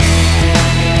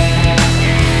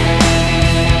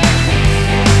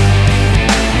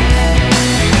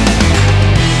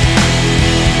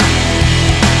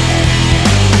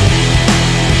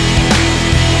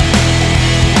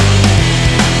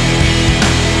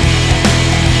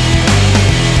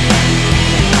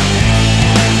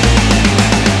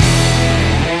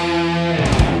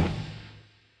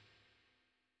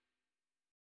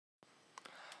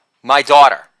My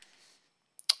daughter,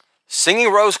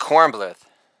 Singing Rose Cornbluth,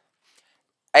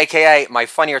 aka my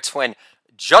Funnier Twin,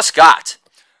 just got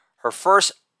her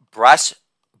first breast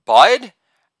bud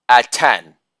at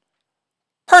 10.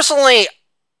 Personally,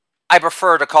 I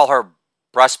prefer to call her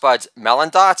breast buds melon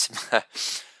dots,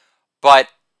 but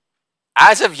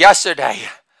as of yesterday,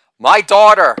 my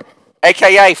daughter,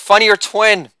 aka Funnier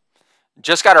Twin,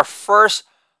 just got her first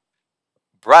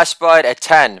breast bud at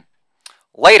 10.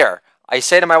 Later, I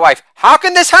say to my wife, how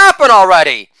can this happen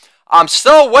already? I'm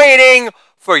still waiting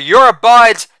for your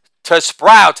buds to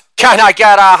sprout. Can I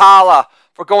get a holla?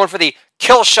 For going for the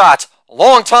kill shots,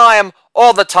 long time,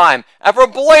 all the time, and for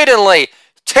blatantly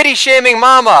titty shaming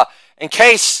mama, in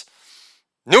case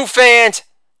new fans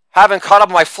haven't caught up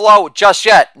my flow just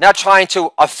yet. Not trying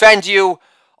to offend you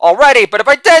already, but if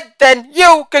I did, then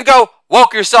you can go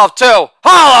woke yourself too.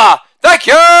 Holla! Thank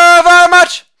you very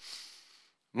much.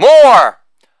 More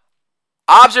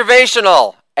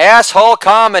observational asshole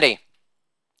comedy.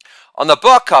 On the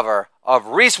book cover of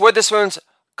Reese Witherspoon's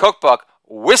cookbook,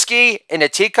 Whiskey in a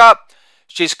Teacup,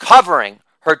 she's covering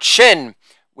her chin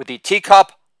with the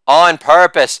teacup on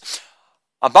purpose.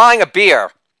 I'm buying a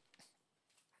beer,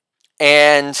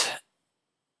 and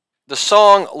the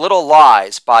song Little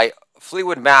Lies by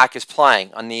Fleetwood Mac is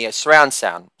playing on the surround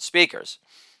sound speakers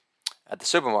at the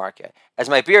supermarket. As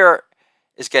my beer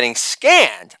is getting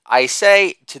scanned, I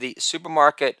say to the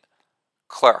supermarket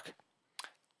clerk,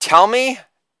 tell me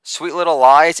Sweet Little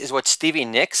Lies is what Stevie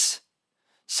Nicks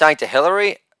sang to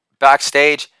Hillary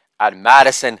backstage at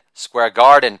Madison Square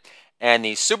Garden. And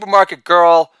the supermarket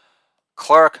girl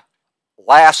clerk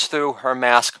laughs through her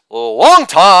mask. Long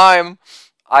time.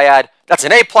 I add, that's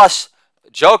an A+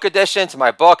 joke addition to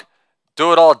my book,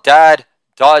 Do It All Dad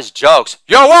Does Jokes.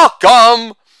 You're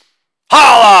welcome.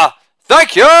 Holla.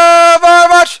 Thank you very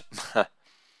much.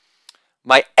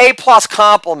 My A+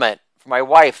 compliment for my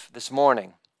wife this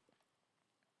morning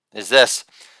is this.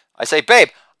 I say, babe,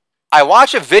 I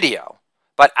watched a video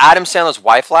about Adam Sandler's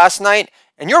wife last night,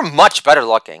 and you're much better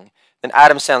looking than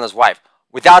Adam Sandler's wife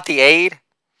without the aid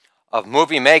of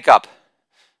movie makeup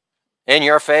in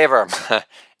your favor.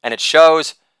 And it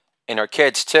shows in her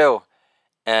kids too.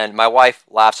 And my wife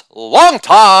laughs, long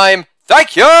time.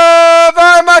 Thank you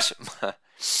very much.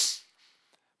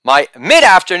 My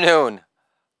mid-afternoon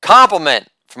compliment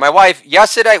for my wife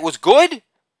yesterday was good,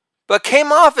 but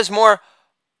came off as more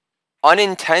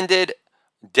unintended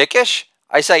dickish.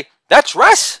 I say, that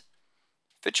dress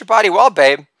fits your body well,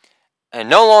 babe, and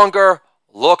no longer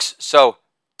looks so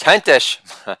tentish.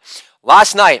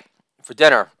 Last night for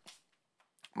dinner,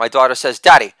 my daughter says,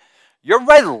 Daddy, your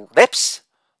red lips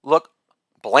look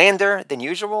blander than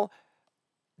usual.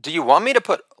 Do you want me to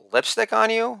put lipstick on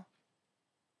you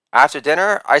after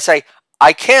dinner? I say,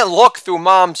 I can't look through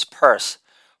Mom's purse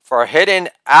for hidden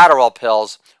Adderall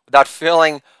pills without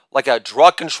feeling like a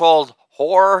drug-controlled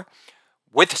whore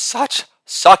with such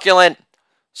succulent,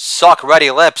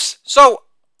 suck-ready lips. So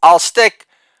I'll stick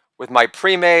with my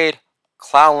pre-made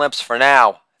clown lips for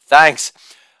now. Thanks.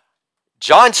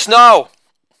 Jon Snow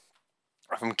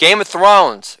from Game of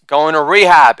Thrones going to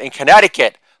rehab in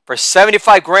Connecticut for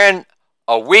 $75,000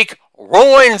 a week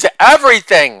ruins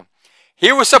everything.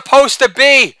 He was supposed to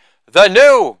be the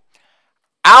new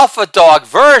alpha dog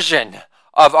version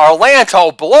of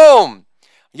Orlando Bloom.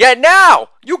 Yet now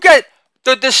you get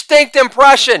the distinct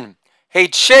impression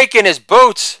he'd shaken his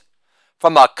boots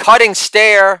from a cutting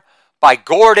stare by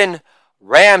Gordon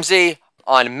Ramsay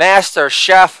on Master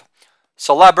Chef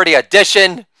Celebrity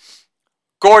Edition.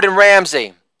 Gordon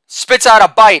Ramsay spits out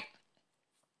a bite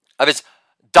of his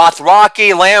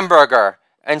Dothraki Lamburger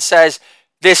and says,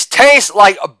 this tastes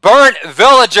like burnt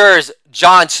villagers,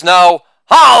 Jon Snow.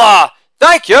 Holla!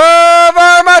 Thank you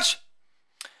very much.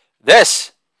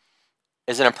 This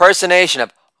is an impersonation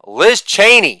of Liz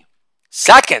Cheney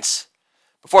seconds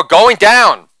before going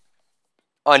down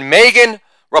on Megan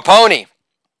Rapinoe.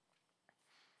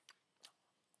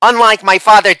 Unlike my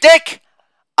father Dick,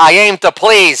 I aim to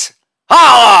please.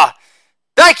 Holla!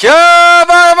 Thank you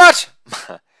very much.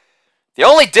 The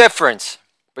only difference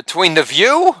between The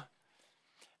View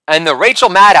and the Rachel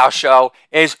Maddow show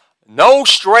is no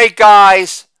straight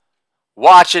guys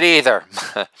watch it either.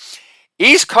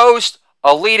 East Coast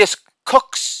elitist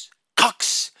cooks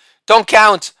don't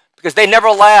count because they never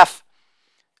laugh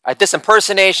at this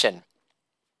impersonation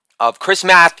of Chris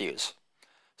Matthews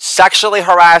sexually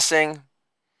harassing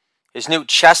his new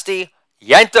chesty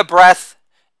Yenta breath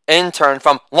intern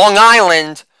from Long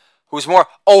Island, who's more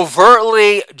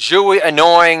overtly Jewy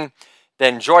annoying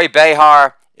than Joy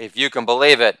Behar, if you can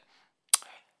believe it.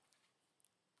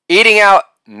 Eating out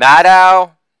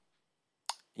Maddow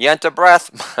Yenta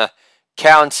breath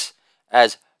counts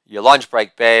as your lunch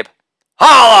break, babe.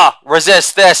 Holla!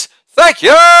 Resist this. Thank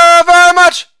you very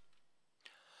much.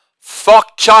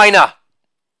 Fuck China.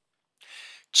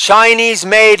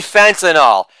 Chinese-made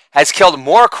fentanyl has killed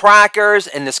more crackers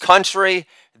in this country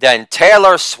than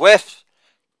Taylor Swift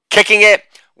kicking it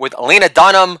with Lena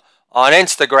Dunham on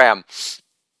Instagram.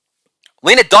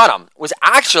 Lena Dunham was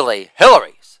actually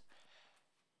Hillary's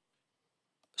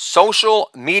social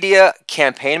media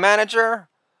campaign manager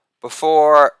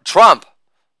before Trump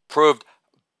proved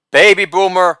baby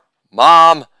boomer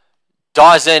mom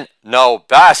doesn't know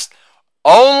best.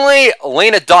 Only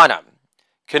Lena Dunham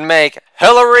can make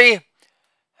Hillary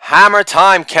Hammer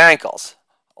Time Cankles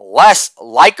less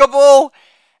likable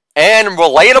and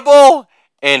relatable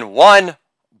in one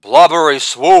blubbery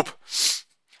swoop.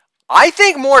 I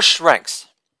think more shrinks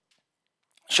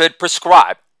should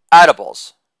prescribe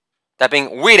edibles, that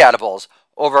being weed edibles,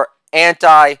 over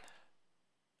antidepressants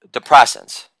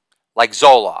like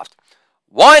Zoloft.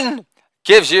 One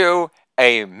gives you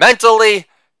a mentally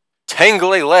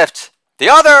tingly lift. The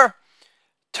other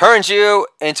turns you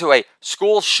into a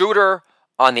school shooter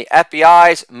on the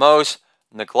FBI's most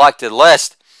neglected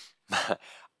list.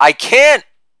 I can't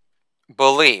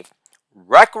believe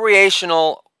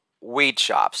recreational weed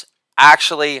shops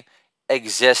actually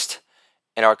exist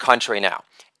in our country now.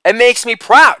 It makes me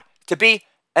proud to be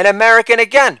an American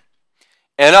again,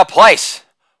 in a place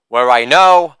where I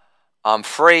know I'm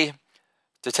free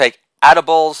to take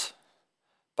edibles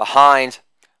behind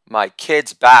my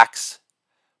kids' backs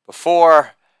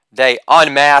before they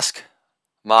unmask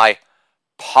my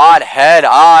pothead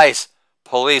eyes.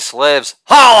 Police lives.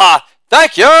 Holla!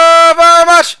 Thank you very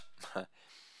much.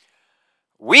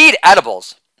 Weed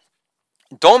edibles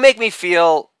don't make me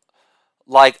feel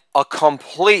like a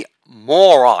complete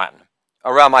moron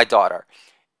around my daughter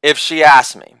if she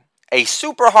asks me a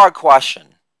super hard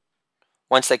question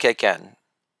once they kick in.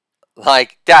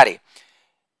 Like, Daddy,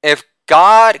 if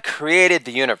God created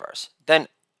the universe, then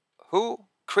who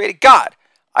created God?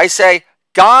 I say,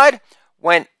 God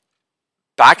went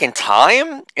back in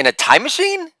time in a time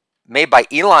machine made by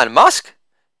Elon Musk?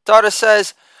 Daughter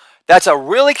says, that's a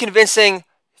really convincing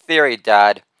theory,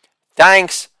 Dad.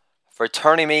 Thanks for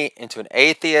turning me into an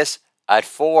atheist at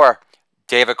 4.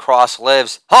 David Cross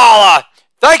lives. Holla!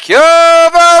 Thank you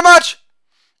very much.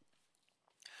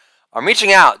 I'm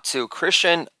reaching out to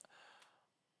Christian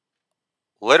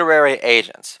literary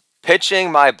agents,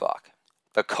 pitching my book,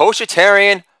 The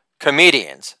Koshitarian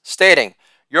Comedians, stating,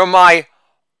 you're my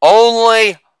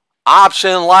only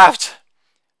option left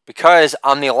because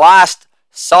I'm the last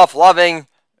self-loving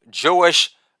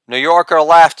Jewish New Yorker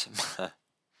left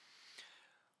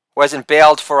who hasn't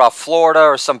bailed for a Florida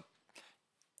or some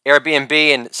Airbnb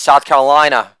in South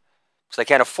Carolina because I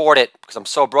can't afford it because I'm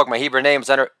so broke. My Hebrew name is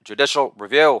under judicial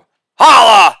review.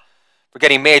 Holla! For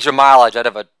getting major mileage out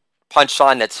of a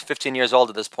punchline that's 15 years old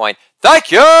at this point.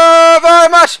 Thank you very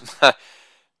much.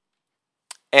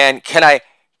 And can I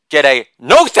get a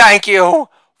no thank you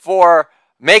for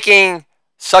making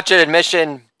such an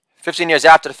admission 15 years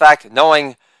after the fact,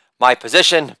 knowing my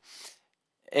position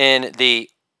in the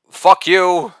fuck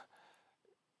you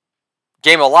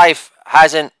game of life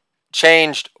hasn't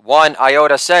changed one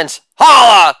iota since.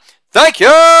 Holla! Thank you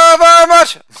very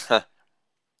much.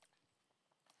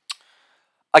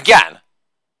 Again,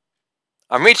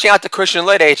 I'm reaching out to Christian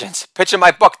lit agents, pitching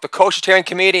my book, The Koshitarian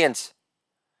Comedians,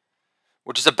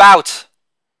 which is about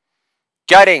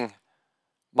getting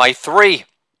my 3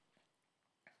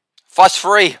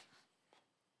 fuss-free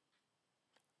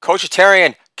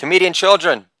Koshitarian comedian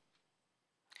children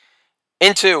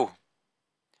into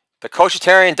the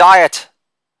Koshitarian diet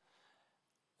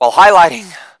while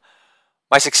highlighting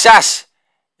my success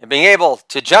in being able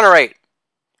to generate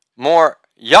more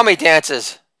yummy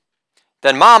dances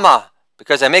than Mama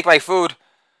because I make my food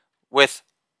with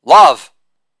love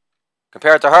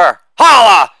compared to her.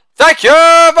 Holla! Thank you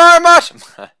very much.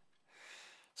 So,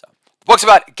 the book's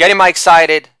about getting my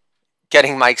kids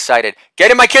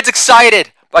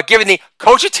excited by giving the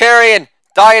Koshitarian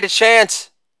diet a chance.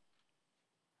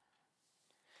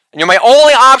 And you're my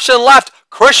only option left,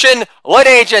 Christian lit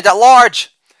agent at large.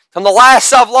 I'm the last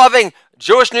self-loving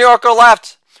Jewish New Yorker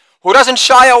left who doesn't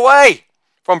shy away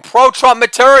from pro-Trump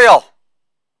material,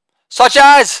 such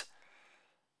as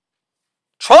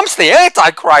Trump's the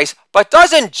Antichrist, but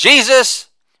doesn't Jesus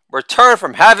return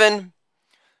from heaven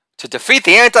to defeat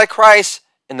the Antichrist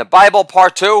in the Bible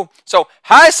part 2? So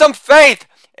have some faith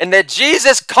in the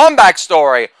Jesus comeback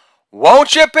story.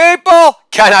 Won't you, people?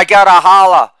 Can I get a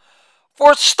holla?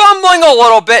 For stumbling a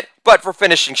little bit, but for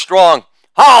finishing strong.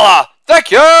 Holla! Thank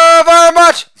you very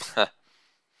much.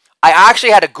 I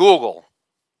actually had to Google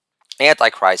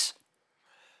Antichrist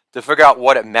to figure out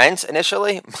what it meant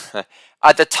initially.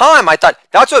 At the time, I thought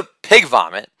that's what pig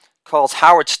vomit calls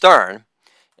Howard Stern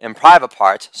in Private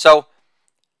Parts. So,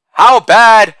 how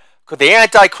bad could the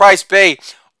Antichrist be?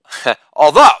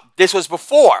 Although, this was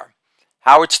before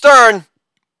Howard Stern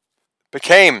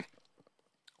became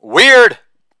weird,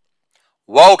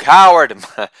 woke Howard.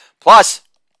 Plus,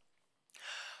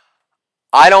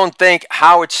 I don't think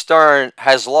Howard Stern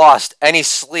has lost any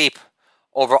sleep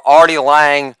over Artie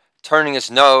Lang turning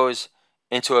his nose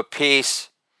into a piece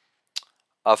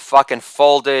of fucking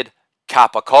folded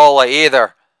capicola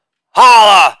either.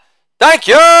 Holla! Thank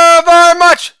you very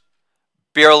much!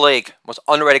 Beer League, most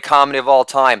underrated comedy of all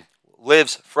time,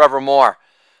 lives forevermore.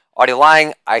 Artie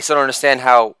Lang, I still don't understand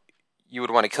how you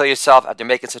would want to kill yourself after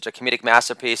making such a comedic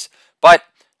masterpiece, but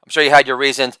I'm sure you had your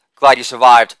reasons. Glad you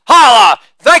survived. Holla!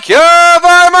 Thank you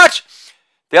very much!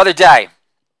 The other day,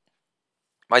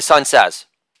 my son says,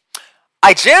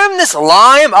 I jammed this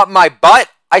lime up my butt.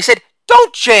 I said,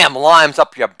 don't jam limes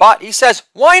up your butt. He says,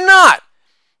 why not?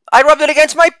 I rubbed it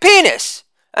against my penis,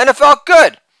 and it felt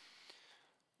good.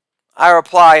 I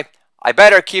reply, I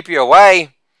better keep you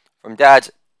away from Dad's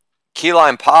key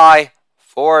lime pie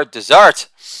for dessert.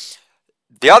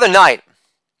 The other night,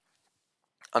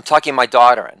 I'm tucking my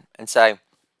daughter in and say,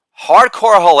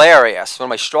 hardcore hilarious, one of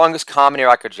my strongest comedy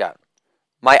records yet.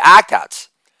 My act outs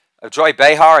of Joy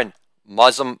Behar and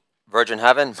Muslim Virgin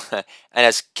Heaven, and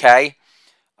as Kay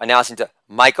announcing to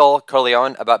Michael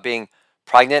Corleone about being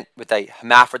pregnant with a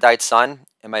hermaphrodite son,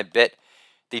 in my bit,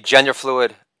 The Gender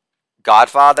Fluid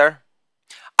Godfather.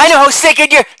 I know how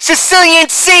sacred your Sicilian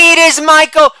seed is,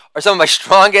 Michael! Or some of my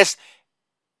strongest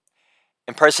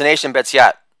impersonation bits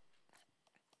yet.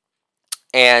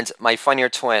 And my Funnier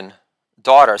Twin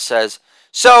daughter says,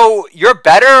 so you're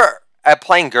better at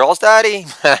playing girls, Daddy?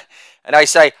 And I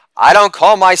say, I don't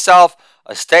call myself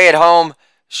a stay-at-home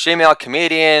female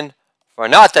comedian for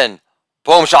nothing.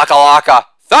 Boom shakalaka.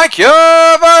 Thank you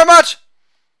very much.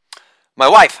 My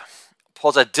wife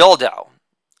pulls a dildo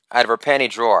out of her panty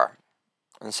drawer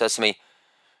and says to me,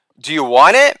 do you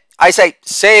want it? I say,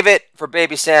 save it for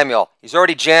baby Samuel. He's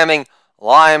already jamming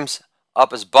limes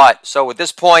up his butt. So at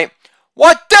this point,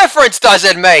 what difference does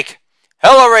it make?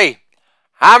 Hillary,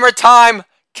 hammer time,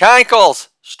 cankles,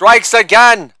 strikes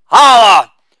again.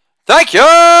 Holla! Thank you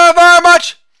very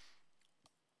much.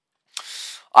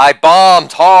 I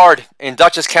bombed hard in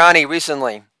Dutchess County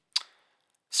recently,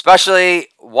 especially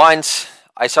once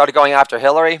I started going after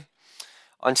Hillary.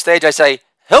 On stage, I say,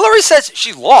 Hillary says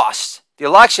she lost the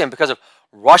election because of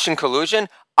Russian collusion.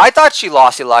 I thought she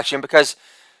lost the election because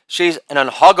she's an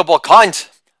unhuggable cunt.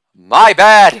 My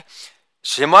bad.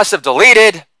 She must have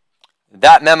deleted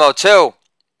that memo too.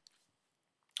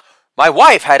 My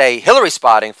wife had a Hillary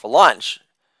spotting for lunch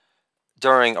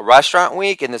during a restaurant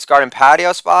week in this garden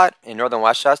patio spot in northern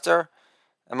Westchester.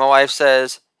 And my wife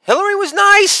says, Hillary was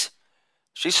nice.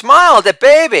 She smiled at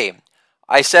baby.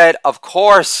 I said, of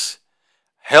course,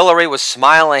 Hillary was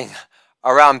smiling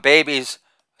around baby's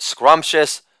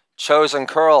scrumptious chosen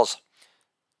curls.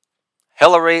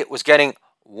 Hillary was getting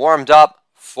warmed up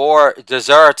for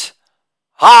dessert.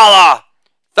 Holla!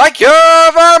 Thank you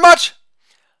very much.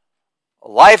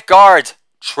 Lifeguards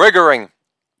triggering.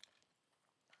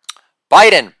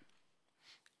 Biden,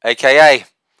 a.k.a.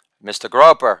 Mr.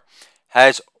 Groper,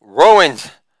 has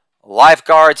ruined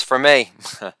lifeguards for me.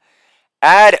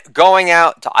 Add going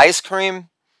out to ice cream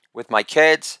with my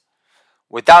kids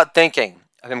without thinking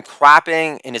of him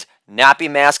crapping in his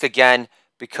nappy mask again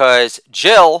because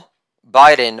Jill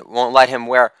Biden won't let him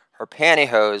wear her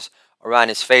pantyhose around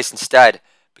his face instead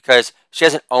because she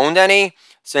hasn't owned any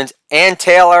since Ann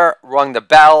Taylor rung the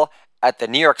bell at the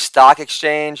New York Stock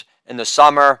Exchange in the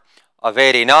summer of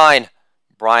 '89.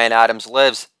 Brian Adams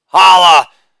lives. Holla!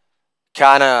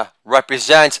 Kinda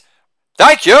represents.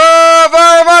 Thank you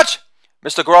very much!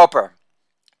 Mr. Groper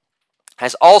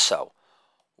has also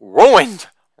ruined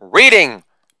reading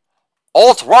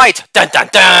alt-right dun, dun,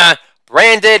 dun,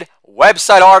 branded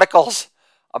website articles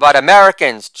about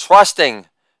Americans trusting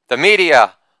the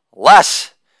media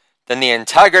less than the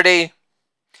integrity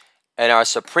in our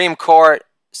Supreme Court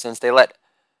since they let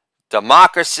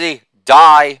democracy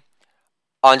die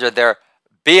under their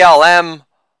BLM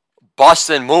bust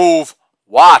and move.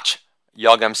 Watch.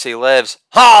 Young MC lives.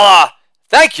 Holla!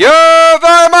 Thank you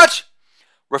very much.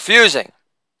 Refusing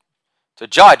to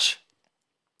judge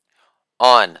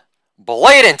on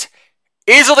blatant,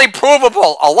 easily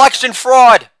provable election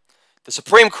fraud. The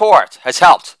Supreme Court has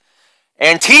helped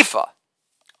Antifa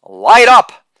light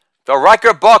up the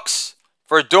record books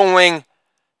for doing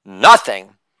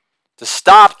nothing to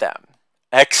stop them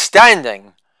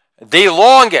extending the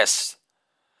longest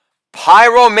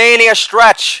pyromania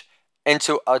stretch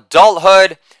into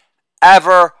adulthood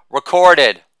ever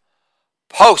recorded.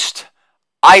 Post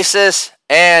ISIS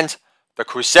and the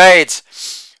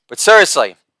Crusades. But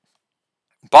seriously,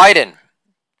 Biden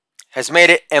has made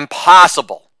it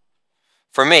impossible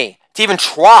for me to even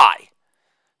try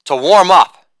to warm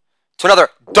up to another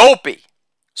dopey,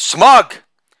 smug,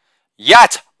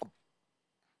 yet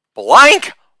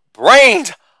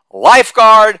blank-brained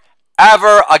lifeguard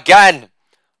ever again,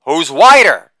 who's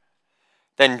whiter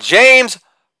than James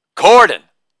Corden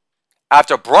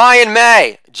after Brian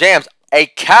May jams a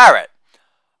carrot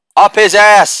up his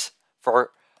ass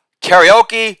for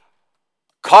karaoke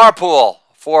carpool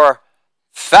for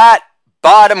fat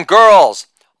bottom girls.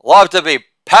 Love to be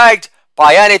pegged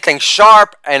by anything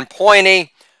sharp and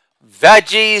pointy,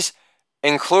 veggies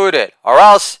included, or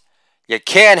else you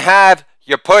can't have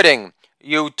your pudding,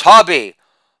 you tubby,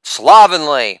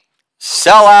 slovenly,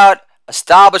 sellout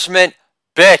establishment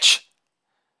bitch.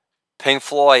 Pink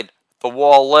Floyd, The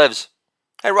Wall Lives.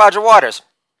 Hey, Roger Waters.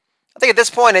 I think at this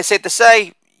point it's safe to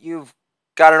say you've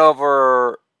gotten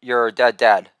over your dead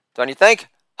dad, don't you think?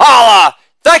 Holla!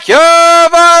 Thank you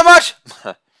very much!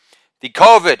 The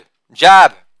COVID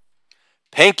jab.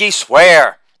 Pinky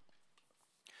swear.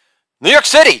 New York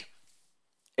City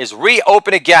is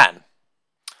reopened again.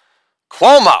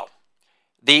 Cuomo,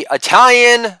 the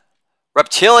Italian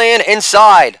reptilian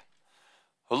inside,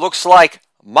 who looks like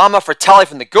Mama Fratelli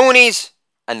from the Goonies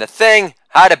and The Thing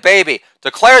had a baby,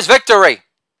 declares victory.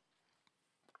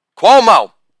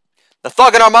 Cuomo, the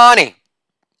thug in Armani,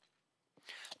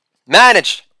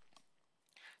 managed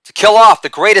to kill off the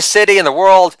greatest city in the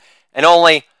world in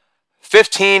only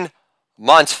 15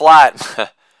 months flat.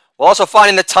 While also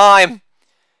finding the time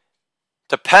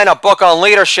to pen a book on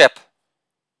leadership,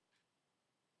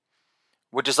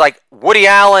 which is like Woody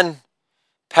Allen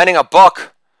penning a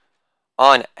book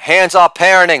on hands-off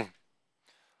parenting,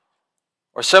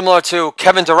 or similar to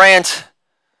Kevin Durant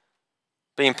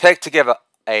being picked to give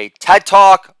a TED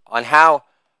Talk on how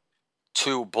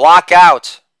to block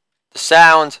out the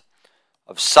sound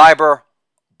of cyber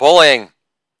bullying.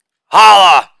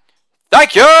 Holla!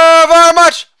 Thank you very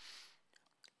much!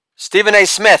 Stephen A.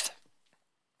 Smith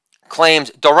claims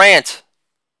Durant,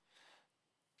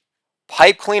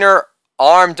 pipe cleaner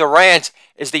arm Durant,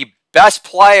 is the best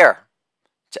player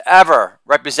to ever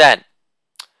represent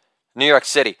New York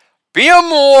City. Be a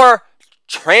more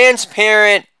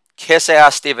transparent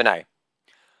kiss-ass Stephen A.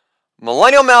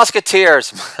 Millennial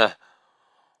Mouseketeers,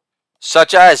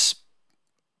 such as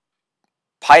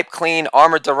pipe clean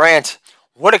armored Durant,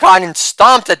 would have gotten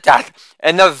stomped to death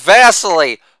in the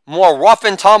vastly more rough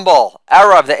and tumble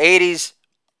era of the 80s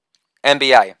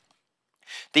NBA.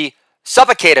 The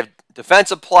suffocative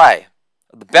defensive play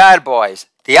of the Bad Boys,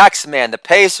 the X-Men, the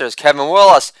Pacers, Kevin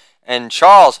Willis, and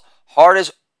Charles Hard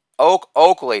as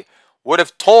Oakley would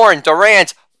have torn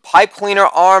Durant's pipe cleaner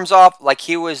arms off like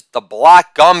he was the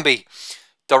Black Gumby.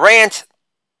 Durant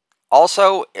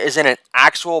also isn't an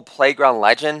actual playground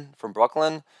legend from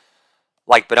Brooklyn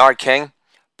like Bernard King.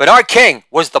 Bernard King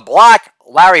was the Black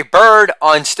Larry Bird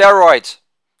on steroids,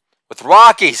 with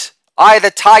Rocky's Eye of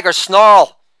the Tiger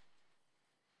snarl.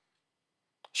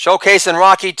 Showcasing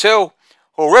Rocky 2,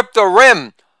 who ripped the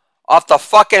rim off the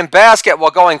fucking basket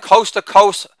while going coast to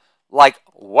coast like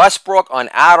Westbrook on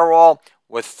Adderall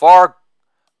with far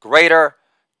greater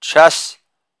chest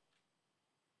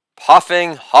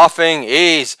puffing, huffing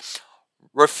ease.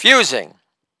 Refusing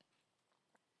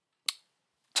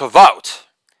to vote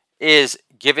is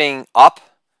giving up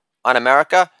on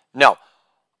America? No.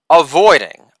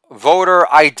 Avoiding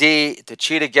voter ID to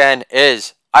cheat again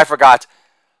is, I forgot,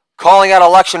 calling out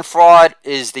election fraud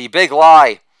is the big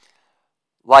lie.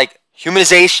 Like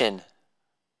humanization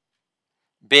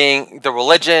being the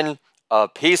religion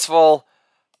of peaceful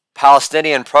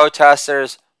Palestinian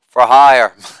protesters for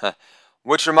hire.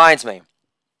 Which reminds me,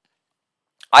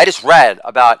 I just read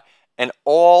about an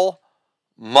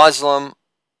all-Muslim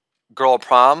girl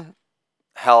prom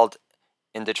held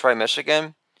in Detroit,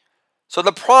 Michigan. So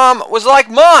the prom was like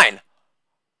mine,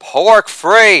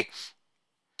 pork-free.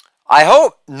 I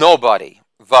hope nobody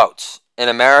votes in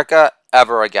America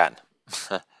ever again.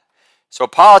 So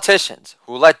politicians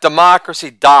who let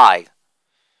democracy die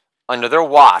under their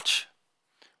watch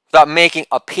without making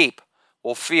a peep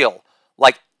will feel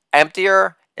like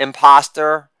emptier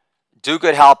imposter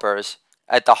do-good helpers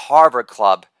at the Harvard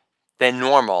Club than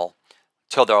normal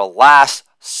till their last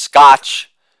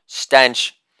Scotch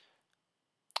stench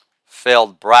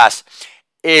filled breath.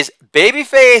 Is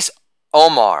Babyface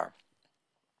Omar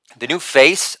the new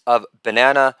face of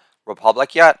Banana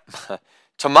Republic yet?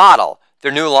 To model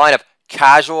their new line of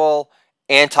casual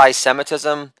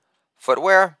anti-Semitism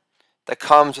footwear that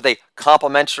comes with a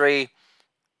complimentary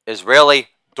Israeli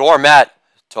doormat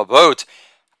to boot.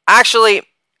 Actually,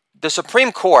 the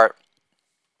Supreme Court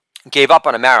gave up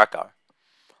on America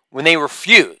when they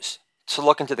refused to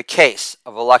look into the case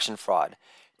of election fraud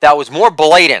that was more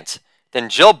blatant than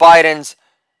Jill Biden's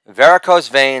varicose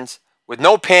veins with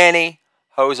no panty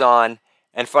hose on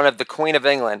in front of the Queen of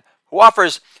England, who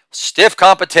offers stiff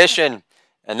competition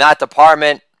in that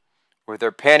department with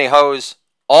their pantyhose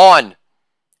on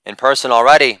in person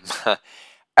already.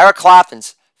 Eric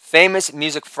Clapton's famous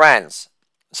music friends,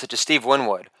 such as Steve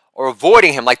Winwood, are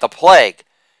avoiding him like the plague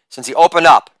since he opened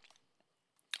up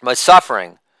by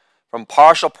suffering from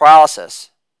partial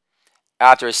paralysis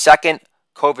after his second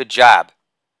COVID jab,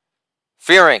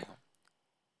 fearing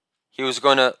he was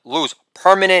going to lose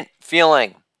permanent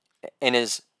feeling in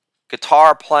his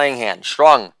guitar playing hand,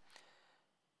 strung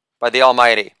by the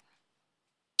Almighty.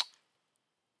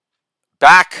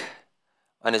 Back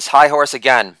on his high horse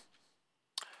again,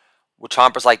 with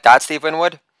chompers like that, Steve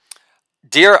Winwood.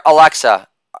 Dear Alexa,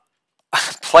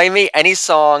 play me any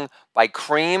song by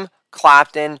Cream,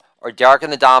 Clapton, or Derek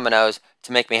and the Dominoes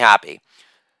to make me happy.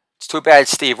 It's too bad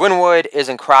Steve Winwood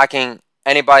isn't cracking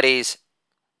anybody's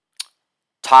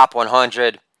top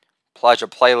 100 pleasure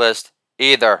playlist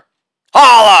either.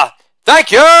 Holla!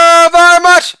 Thank you very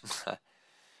much!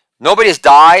 Nobody has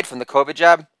died from the COVID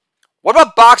jab. What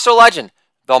about boxer legend,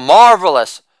 the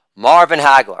marvelous Marvin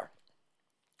Hagler?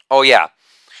 Oh yeah,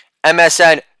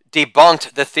 MSN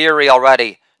debunked the theory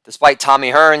already, despite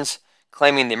Tommy Hearns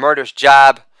claiming the murderous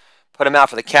jab put him out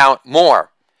for the count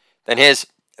more than his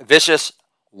vicious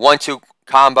 1-2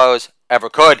 combos ever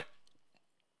could.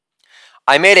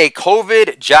 I made a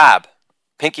COVID jab,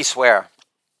 pinky swear,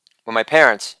 when my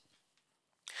parents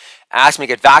asked me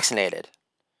to get vaccinated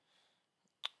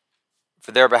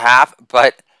for their behalf,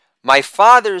 but my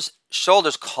father's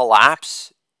shoulders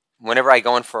collapse whenever I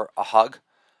go in for a hug,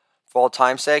 for old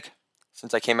time's sake,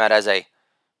 since I came out as a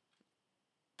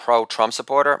pro-Trump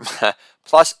supporter.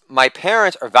 Plus, my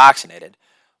parents are vaccinated,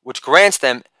 which grants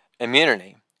them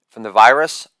immunity from the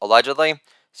virus, allegedly.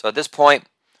 So at this point,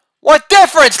 what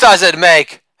difference does it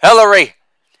make? Hillary,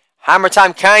 Hammer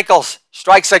Time Cankles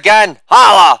strikes again.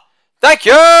 Holla! Thank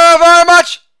you very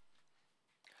much!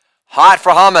 Hot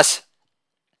for hummus.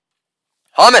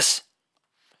 Hummus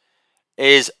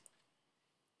is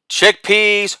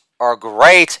chickpeas are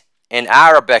great in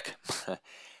Arabic.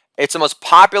 It's the most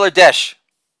popular dish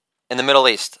in the Middle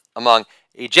East among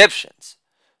Egyptians,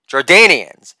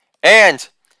 Jordanians, and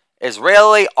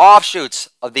Israeli offshoots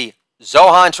of the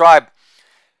Zohan tribe.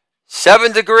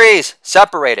 7 degrees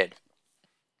separated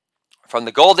from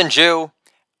the golden Jew,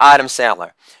 Adam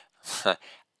Sandler.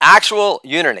 Actual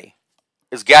unity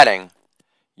is getting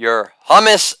your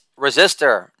hummus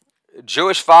resistor,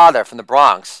 Jewish father from the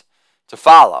Bronx, to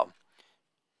follow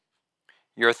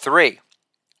your 3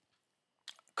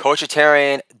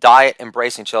 koshitarian diet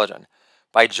embracing children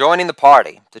by joining the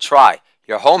party to try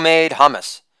your homemade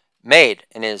hummus made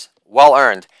in his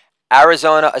well-earned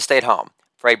Arizona estate home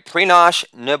for a pre-nosh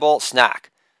nibble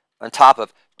snack on top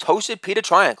of toasted pita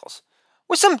triangles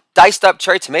with some diced up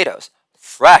cherry tomatoes,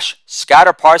 fresh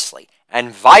scatter parsley,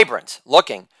 and vibrant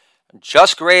looking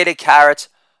just grated carrots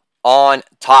on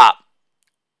top.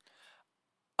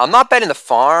 I'm not betting the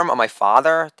farm on my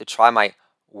father to try my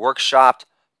workshopped,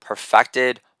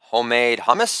 perfected homemade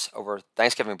hummus over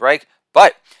Thanksgiving break,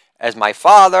 but as my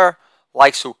father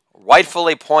likes to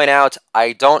rightfully point out,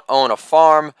 I don't own a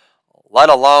farm, let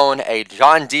alone a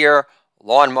John Deere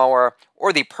lawnmower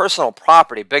or the personal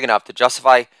property big enough to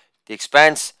justify the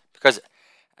expense, because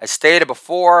as stated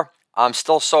before, I'm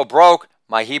still so broke,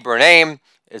 my Hebrew name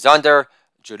is under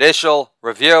judicial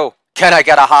review. Can I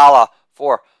get a holla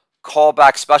for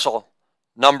callback special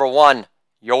number 1?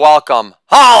 You're welcome.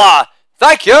 Holla!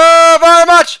 Thank you very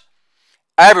much!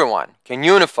 Everyone can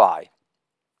unify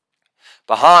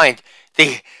behind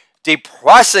the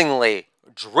depressingly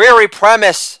dreary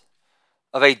premise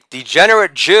of a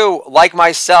degenerate Jew like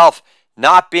myself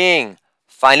not being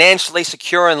financially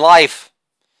secure in life.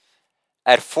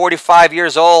 At 45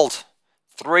 years old,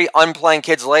 3 unplanned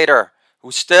kids later,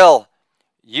 who still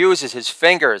uses his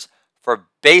fingers for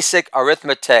basic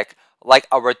arithmetic like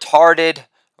a retarded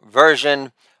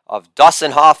version of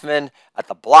Dustin Hoffman at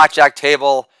the blackjack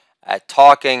table at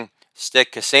Talking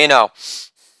Stick Casino.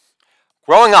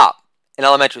 Growing up in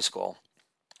elementary school,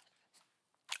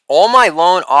 all my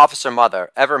loan officer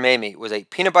mother ever made me was a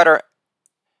peanut butter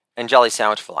and jelly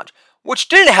sandwich for lunch, which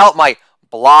didn't help my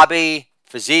blobby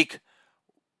physique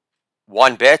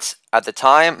one bit at the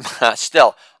time.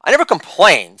 Still, I never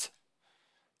complained.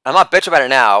 I'm not bitching about it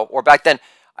now, or back then.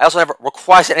 I also never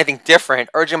requested anything different,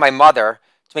 urging my mother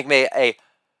to make me a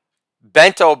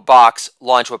bento box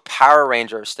lunch with Power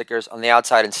Ranger stickers on the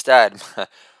outside instead,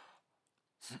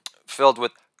 filled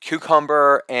with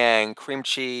cucumber and cream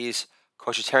cheese,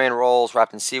 kosheritarian rolls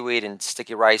wrapped in seaweed and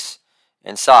sticky rice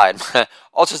inside.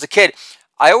 Also, as a kid,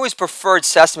 I always preferred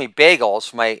sesame bagels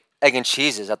for my egg and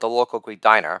cheeses at the local Greek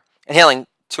diner, inhaling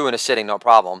 2 in a sitting, no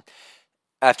problem,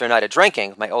 after a night of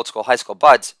drinking with my old school high school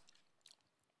buds,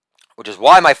 which is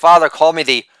why my father called me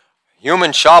the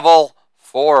human shovel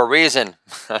for a reason.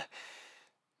 Of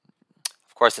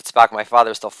course, it's back when my father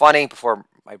was still funny, before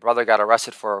my brother got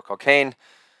arrested for cocaine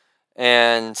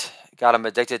and got him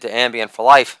addicted to Ambien for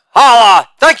life. Holla!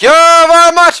 Thank you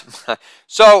very much!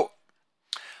 So,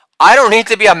 I don't need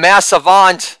to be a math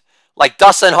savant like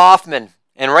Dustin Hoffman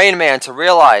and Rain Man to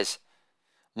realize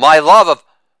my love of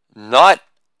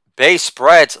nut-based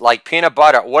spreads like peanut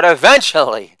butter would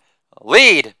eventually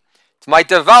lead to my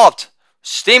developed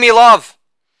steamy love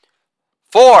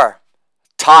for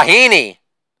tahini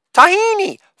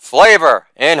flavor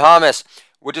in hummus,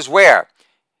 which is where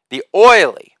the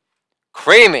oily,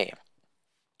 creamy,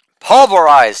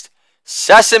 pulverized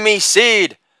sesame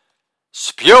seed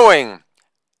spewing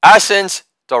essence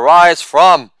derives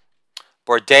from.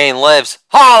 Bourdain lives.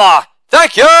 Holla!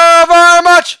 Thank you very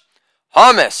much!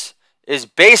 Hummus is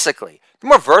basically the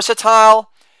more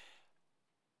versatile,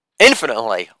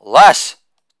 infinitely less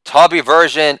tubby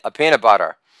version of peanut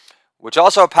butter, which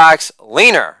also packs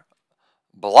leaner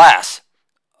blasts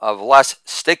of less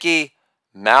sticky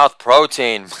mouth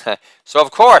protein. So, of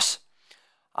course,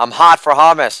 I'm hot for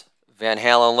hummus. Van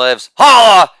Halen lives.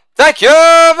 Holla! Thank you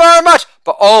very much!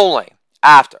 But only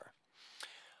after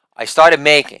I started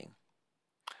making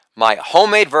my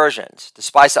homemade versions to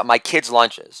spice up my kids'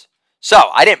 lunches.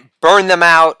 So I didn't burn them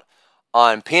out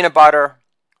on peanut butter,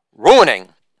 ruining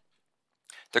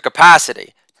the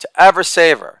capacity to ever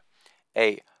savor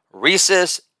a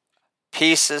Reese's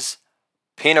Pieces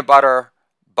peanut butter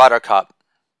buttercup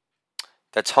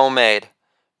that's homemade,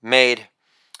 made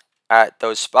at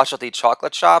those specialty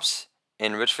chocolate shops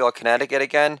in Ridgefield, Connecticut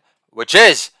again, which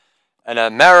is an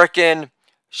American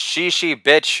shishi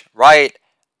bitch right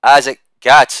as it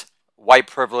gets. White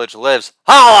privilege lives.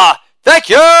 Holla! Thank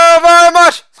you very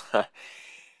much!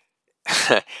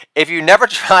 If you never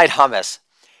tried hummus,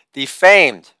 the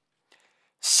famed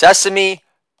sesame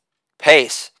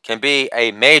paste can be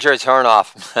a major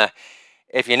turnoff.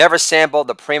 If you never sampled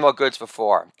the Primo goods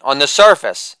before, on the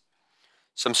surface,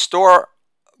 some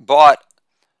store-bought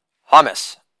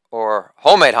hummus or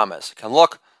homemade hummus can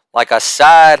look like a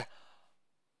sad,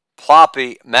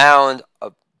 ploppy mound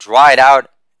of dried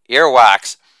out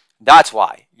earwax. That's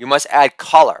why you must add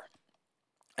color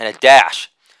and a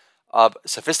dash of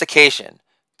sophistication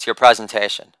to your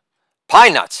presentation.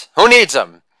 Pine nuts, who needs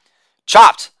them?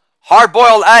 Chopped,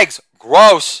 hard-boiled eggs,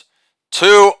 gross.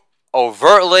 Too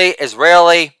overtly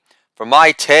Israeli for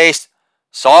my taste.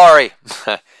 Sorry.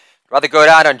 Rather go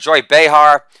down and enjoy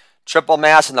Behar, triple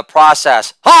mass in the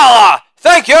process. Holla!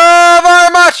 Thank you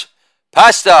very much!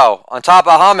 Pesto on top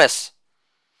of hummus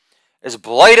is a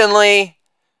blatantly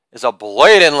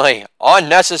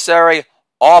unnecessary,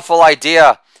 awful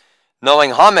idea,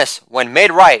 knowing hummus, when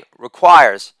made right,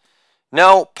 requires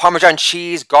no Parmesan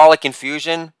cheese garlic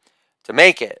infusion to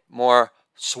make it more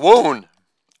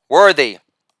swoon-worthy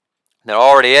than it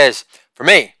already is. For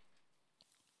me,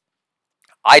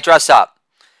 I dress up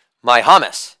my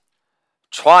hummus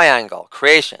triangle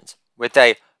creations with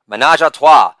a menage a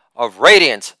trois of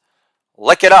radiant,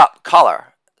 lick it up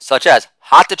color, such as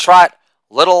hot to trot,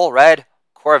 little red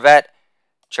Corvette,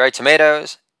 cherry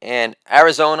tomatoes, and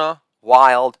Arizona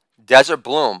wild desert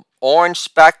bloom orange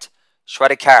specked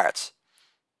shredded carrots.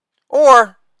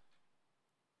 Or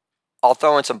I'll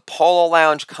throw in some Polo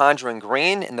Lounge conjuring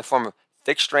green in the form of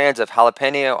thick strands of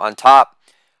jalapeno on top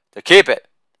to keep it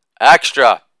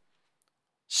extra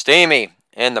steamy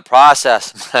in the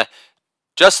process.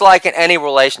 Just like in any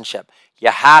relationship, you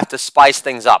have to spice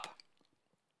things up.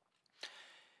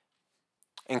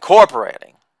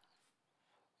 Incorporating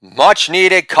much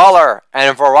needed color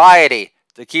and variety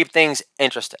to keep things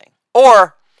interesting.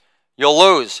 Or you'll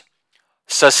lose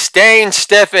sustained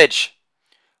stiffage,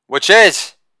 which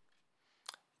is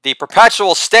the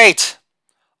perpetual state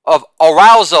of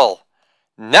arousal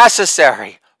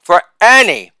necessary for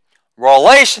any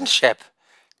relationship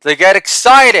to get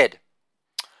excited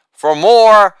for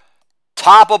more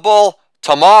toppable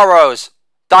tomorrows.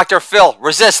 Dr. Phil,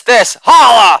 resist this.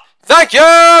 Holla! Thank you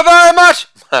very much!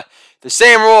 The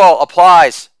same rule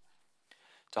applies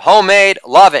to homemade,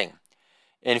 loving,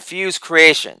 infused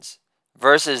creations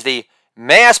versus the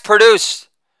mass-produced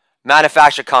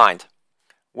manufactured kind,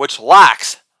 which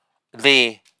lacks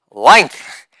the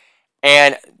length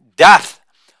and depth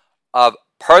of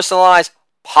personalized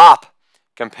pop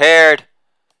compared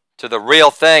to the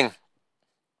real thing.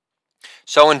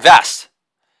 So invest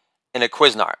in a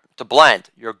Cuisinart to blend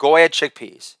your Goya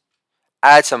chickpeas.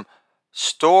 Add some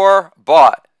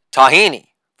store-bought tahini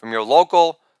from your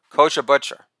local kosher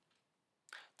butcher.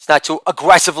 It's not too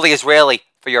aggressively Israeli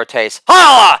for your taste.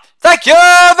 Holla! Thank you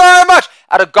very much!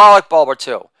 Add a garlic bulb or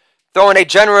two. Throw in a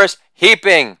generous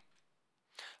heaping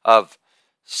of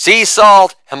sea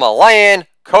salt, Himalayan,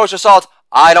 kosher salt.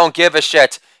 I don't give a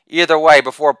shit either way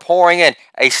before pouring in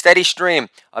a steady stream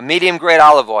of medium-grade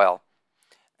olive oil.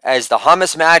 As the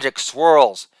hummus magic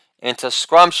swirls into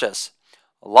scrumptious,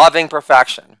 loving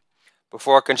perfection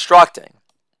before constructing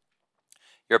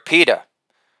your pita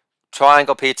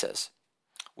triangle pizzas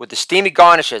with the steamy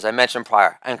garnishes I mentioned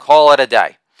prior and call it a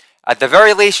day. At the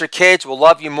very least, your kids will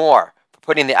love you more for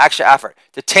putting the extra effort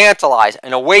to tantalize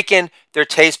and awaken their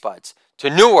taste buds to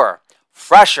newer,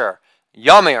 fresher,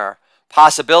 yummier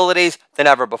possibilities than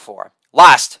ever before.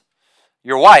 Last,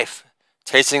 your wife,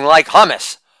 tasting like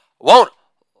hummus, won't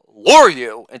lure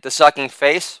you into sucking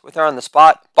face with her on the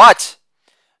spot, but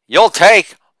you'll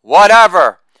take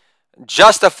whatever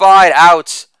justified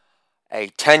outs a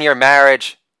 10-year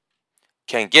marriage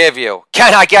can give you.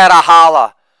 Can I get a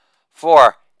holla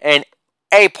for an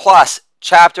A-plus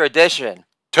chapter edition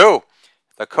to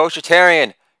the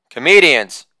Koshertarian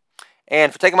Comedians,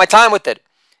 and for taking my time with it,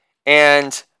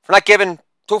 and for not giving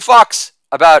two fucks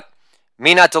about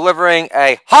me not delivering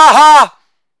a ha-ha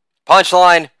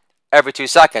punchline every 2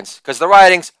 seconds, because the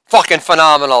writing's fucking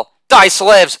phenomenal. Dice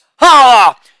lives.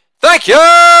 Holla! Thank you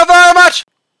very much!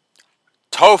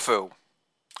 Tofu,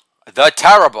 the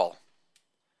terrible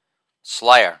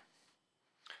Slayer.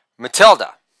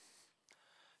 Matilda,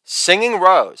 Singing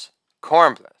Rose,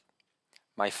 Cornbread,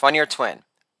 my funnier twin,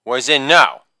 was in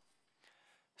no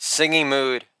singing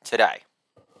mood today.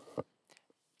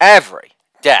 Every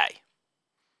day,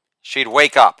 she'd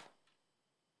wake up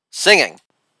singing,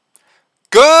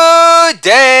 "Good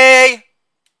day,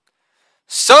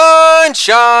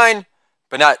 sunshine,"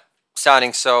 but not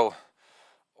sounding so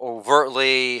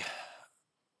overtly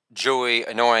Jewy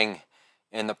annoying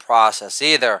in the process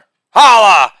either.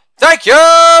 Holla! Thank you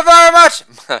very much!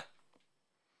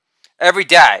 Every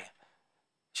day,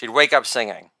 she'd wake up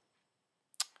singing,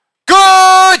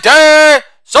 "Good day,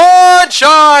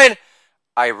 sunshine."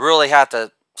 I really have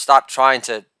to stop trying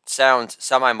to sound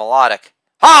semi-melodic.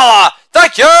 Holla!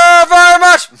 Thank you very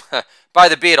much! By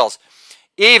the Beatles.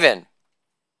 Even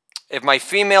if my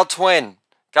female twin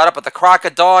got up at the crack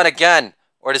of dawn again,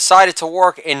 or decided to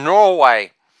work in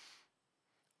Norway,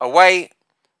 away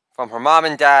from her mom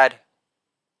and dad,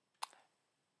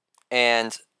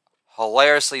 and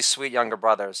hilariously sweet younger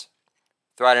brothers,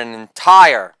 throughout an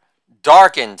entire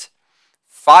darkened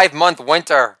 5-month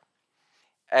winter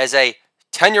as a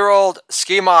 10-year-old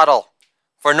ski model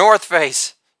for North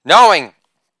Face, knowing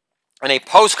in a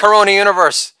post-corona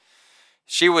universe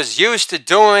she was used to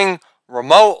doing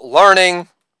remote learning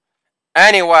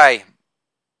anyway.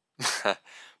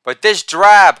 But this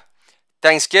drab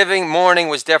Thanksgiving morning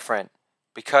was different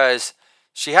because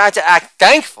she had to act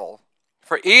thankful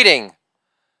for eating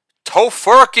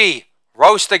tofurkey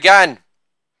roast again,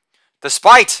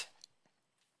 despite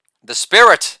the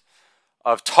spirit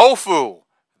of tofu,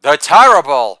 the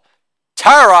terrible,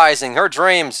 terrorizing her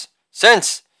dreams,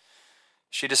 since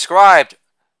she described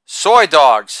soy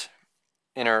dogs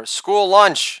in her school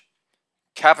lunch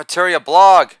cafeteria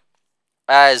blog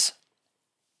as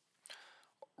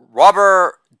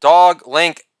rubber dog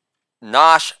link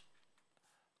nosh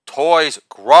toys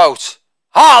gross.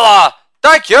 Holla!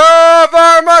 Thank you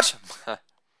very much!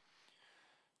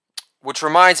 Which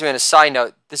reminds me, on a side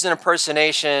note, this is an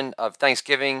impersonation of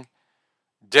Thanksgiving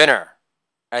dinner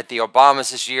at the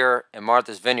Obamas this year in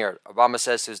Martha's Vineyard. Obama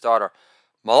says to his daughter,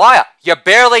 "Malaya, you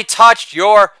barely touched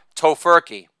your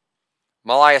tofurkey."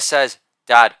 Malaya says,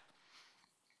 "Dad,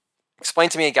 explain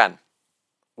to me again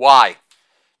why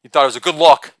you thought it was a good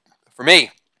look for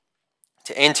me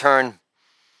to intern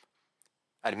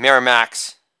at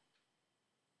Miramax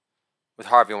with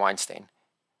Harvey Weinstein."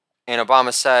 And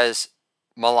Obama says,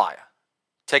 "Malaya,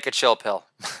 take a chill pill."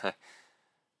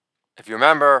 If you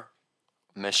remember,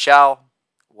 Michelle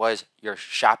was your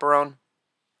chaperone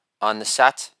on the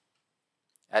set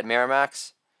at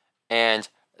Miramax, and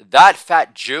that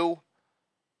fat Jew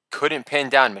couldn't pin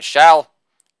down Michelle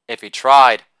if he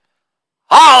tried.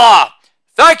 Holla!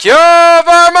 Thank you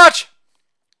very much!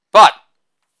 But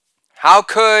how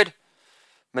could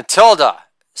Matilda,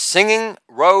 Singing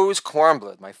Rose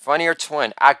Cornblood, my funnier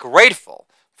twin, act grateful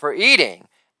for eating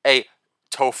a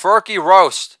tofurkey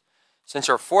roast since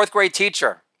her fourth grade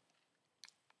teacher,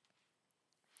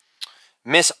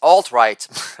 Miss Altright,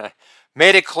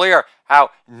 made it clear how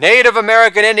Native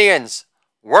American Indians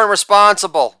weren't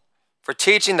responsible for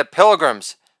teaching the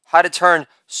Pilgrims how to turn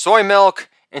soy milk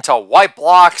into white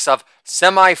blocks of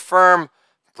semi-firm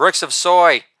bricks of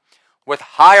soy with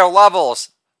higher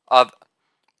levels of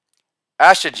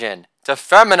estrogen to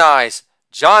feminize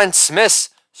John Smith's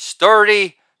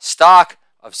sturdy stock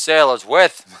of sailors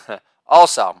with.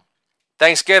 Also,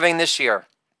 Thanksgiving this year,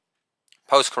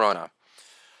 post-corona,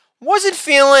 wasn't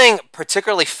feeling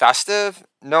particularly festive,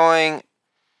 knowing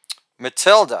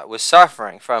Matilda was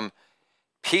suffering from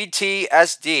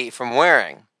PTSD from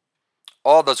wearing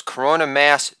all those corona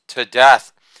masks to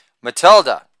death.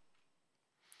 Matilda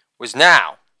was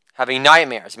now having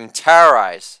nightmares, being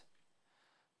terrorized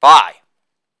by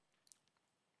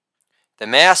the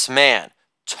masked man,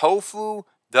 Tofu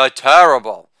the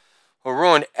Terrible, who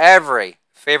ruined every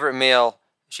favorite meal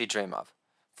she dreamed of.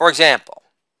 For example,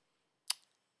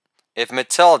 if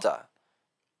Matilda,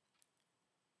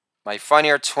 my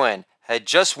Funnier Twin, had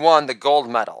just won the gold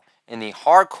medal in the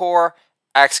Hardcore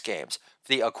X Games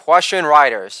for the equestrian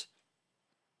riders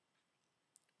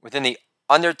within the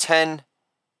under 10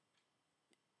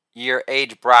 year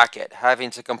age bracket, having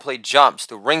to complete jumps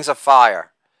through rings of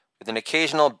fire with an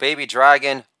occasional baby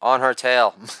dragon on her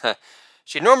tail,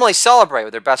 she'd normally celebrate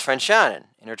with her best friend Shannon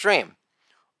in her dream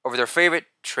over their favorite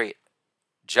treat,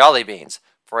 jelly beans,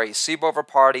 for a sleepover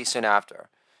party soon after.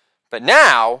 But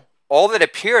now, all that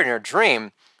appeared in her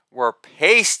dream were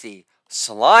pasty,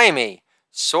 slimy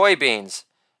soybeans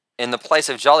in the place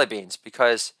of jelly beans,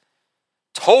 because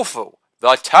Tofu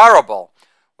the Terrible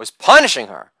was punishing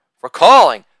her for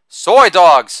calling soy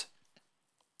dogs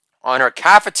on her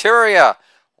cafeteria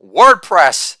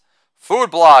WordPress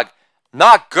food blog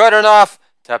not good enough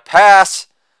to pass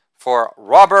for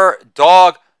rubber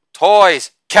dog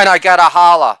toys. Can I get a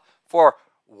holla for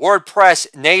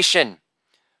WordPress Nation?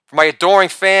 For my adoring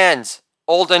fans,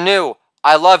 old and new,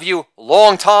 I love you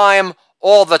long time,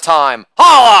 all the time.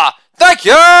 Holla! Thank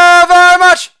you very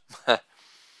much!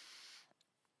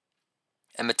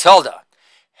 And Matilda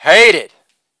hated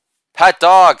pet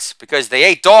dogs because they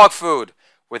ate dog food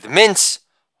with mince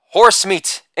horse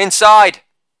meat inside.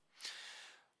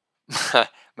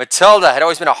 Matilda had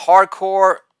always been a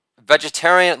hardcore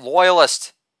vegetarian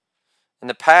loyalist in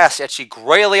the past, yet she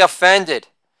greatly offended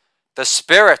the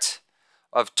spirit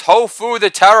of Tofu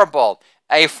the Terrible,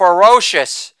 a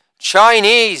ferocious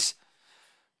Chinese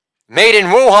made in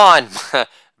Wuhan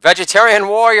vegetarian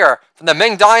warrior from the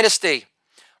Ming Dynasty.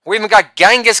 We even got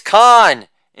Genghis Khan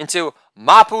into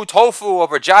mapo tofu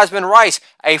over jasmine rice,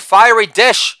 a fiery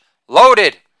dish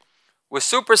loaded with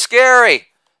super scary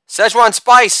Szechuan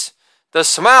spice. The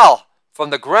smell from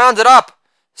the grounded up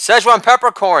Szechuan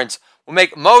peppercorns will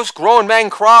make most grown men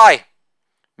cry,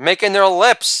 making their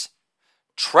lips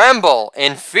tremble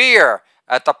in fear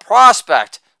at the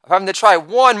prospect of having to try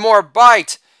one more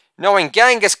bite, knowing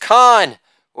Genghis Khan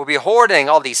will be hoarding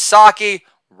all the sake,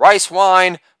 rice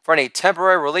wine for any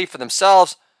temporary relief for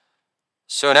themselves.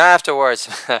 Soon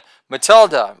afterwards,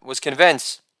 Matilda was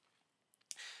convinced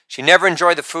she never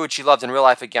enjoyed the food she loved in real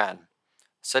life again,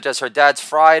 such as her dad's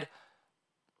fried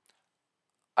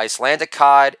Icelandic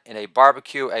cod in a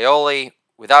barbecue aioli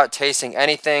without tasting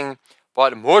anything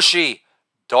but mushy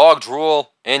dog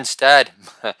drool instead.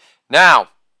 Now,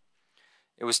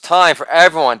 it was time for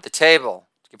everyone at the table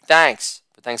to give thanks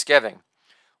for Thanksgiving,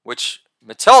 which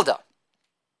Matilda,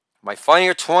 my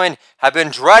Funnier Twin, had been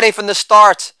dreading from the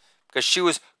start because she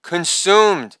was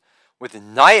consumed with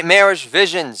nightmarish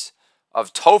visions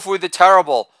of Tofu the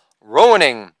Terrible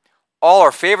ruining all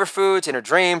her favorite foods in her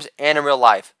dreams and in real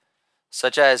life,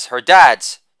 such as her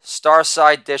dad's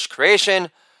star-side dish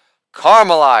creation,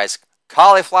 caramelized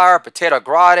cauliflower potato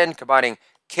gratin combining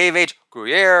cave-aged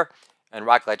Gruyere and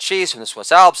raclette cheese from the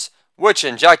Swiss Alps, which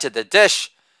injected the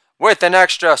dish with an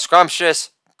extra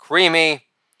scrumptious, creamy,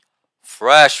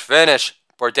 fresh finish.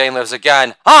 Bourdain lives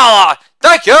again. Holla!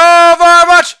 Thank you very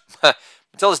much!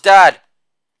 Matilda's dad,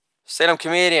 stand-up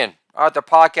comedian, author,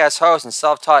 podcast host, and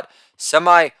self-taught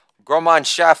semi-gourmand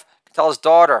chef, can tell his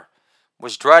daughter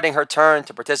was dreading her turn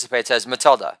to participate, says,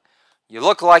 Matilda, you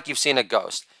look like you've seen a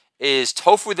ghost. Is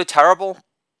Tofu the Terrible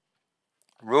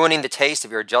ruining the taste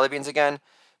of your jelly beans again?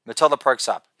 Matilda perks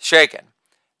up, shaken,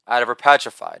 out of her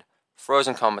petrified,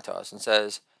 frozen comatose, and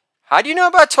says, how do you know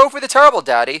about Tofu the Terrible,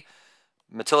 Daddy?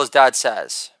 Matilda's dad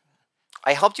says,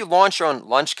 I helped you launch your own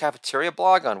lunch cafeteria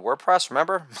blog on WordPress,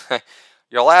 remember?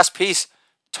 Your last piece,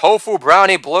 Tofu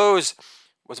Brownie Blues,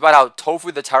 was about how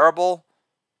Tofu the Terrible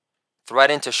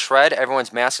threatened to shred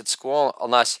everyone's mask at school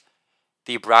unless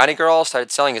the brownie girl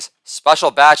started selling his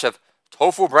special batch of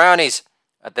tofu brownies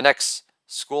at the next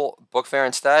school book fair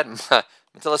instead.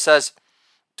 Matilda says,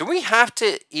 do we have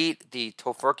to eat the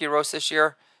tofurkey roast this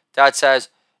year? Dad says,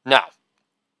 no.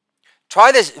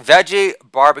 Try this veggie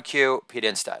barbecue pita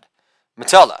instead.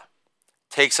 Matilda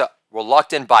takes a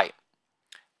reluctant bite,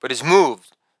 but is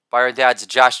moved by her dad's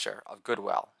gesture of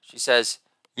goodwill. She says,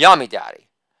 yummy, Daddy.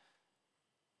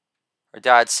 Her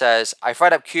dad says, I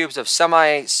fried up cubes of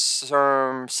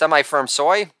semi-firm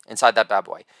soy inside that bad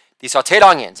boy. These sauteed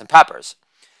onions and peppers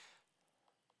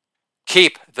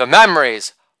keep the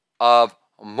memories of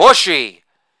mushy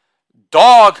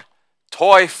dog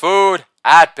toy food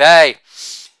at bay.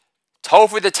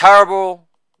 Tofu the Terrible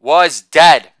was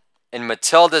dead in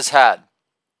Matilda's head,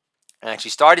 and she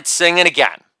started singing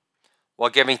again while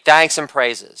giving thanks and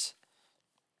praises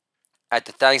at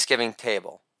the Thanksgiving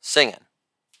table, singing,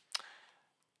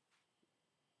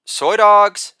 soy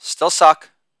dogs still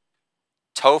suck,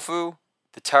 tofu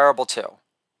the terrible too,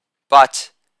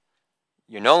 but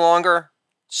you're no longer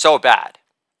so bad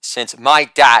since my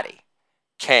daddy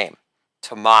came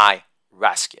to my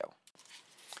rescue.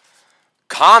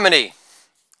 Comedy,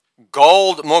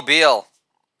 Gold Mobile.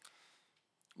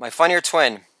 My Funnier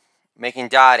Twin making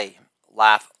Daddy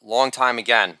laugh long time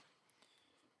again.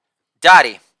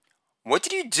 Daddy, what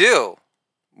did you do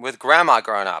with Grandma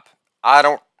growing up? I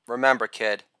don't remember,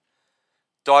 kid.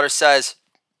 Daughter says,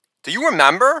 do you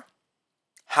remember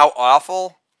how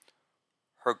awful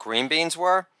her green beans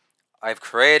were? I've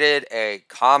created a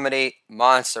comedy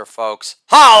monster, folks.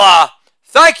 Holla!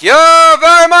 Thank you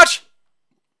very much!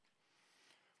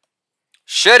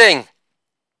 Shitting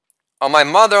on my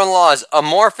mother-in-law's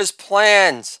amorphous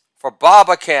plans for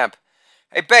Baba Camp.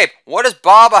 Hey, babe, what does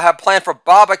Baba have planned for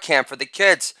Baba Camp for the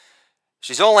kids?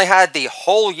 She's only had the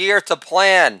whole year to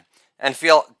plan and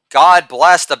feel God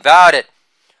blessed about it.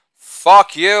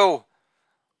 Fuck you.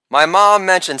 My mom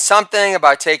mentioned something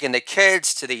about taking the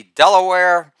kids to the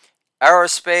Delaware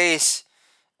Aerospace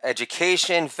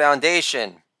Education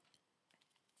Foundation.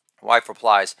 Wife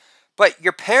replies, but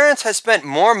your parents have spent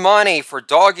more money for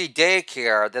doggy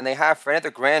daycare than they have for any of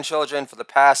their grandchildren for the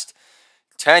past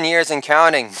 10 years and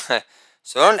counting.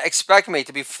 So don't expect me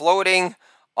to be floating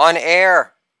on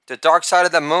air, the dark side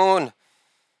of the moon,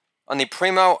 on the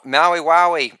Primo Maui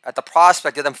Wowie at the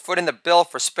prospect of them footing the bill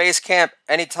for space camp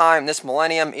anytime this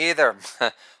millennium either.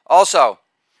 Also,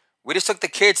 we just took the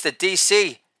kids to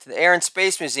D.C., to the Air and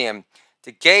Space Museum,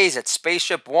 to gaze at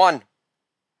Spaceship One.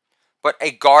 But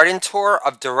a garden tour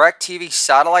of DirecTV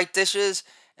satellite dishes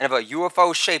and of a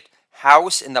UFO-shaped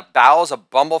house in the bowels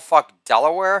of bumblefuck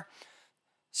Delaware?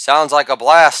 Sounds like a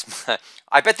blast.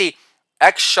 I bet the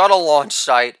X-Shuttle launch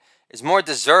site is more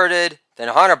deserted than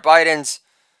Hunter Biden's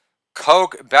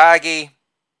Coke baggie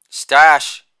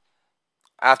stash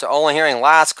after only hearing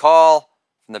last call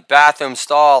from the bathroom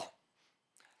stall.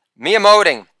 Me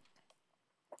emoting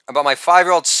about my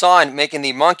 5-year-old son making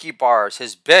the monkey bars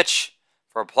his bitch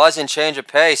for a pleasant change of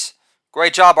pace.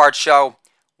 Great job, Art Show.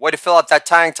 Way to fill up that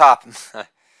tank top.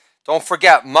 Don't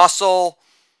forget, muscle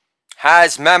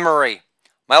has memory.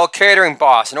 My old catering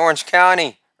boss in Orange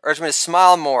County urged me to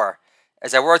smile more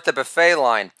as I worked the buffet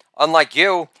line. Unlike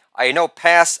you, I had no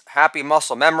past happy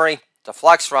muscle memory to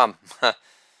flex from.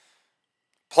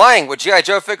 Playing with G.I.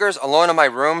 Joe figures alone in my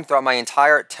room throughout my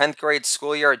entire 10th grade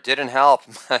school year didn't help.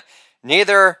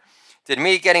 Neither did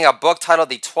me getting a book titled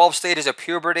The 12 Stages of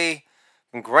Puberty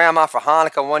from Grandma for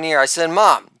Hanukkah one year. I said,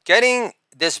 Mom, getting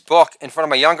this book in front of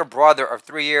my younger brother of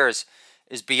 3 years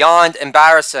is beyond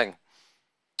embarrassing.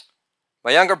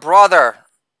 My younger brother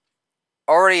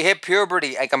already hit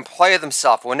puberty and can play with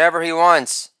himself whenever he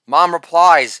wants. Mom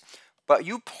replies, but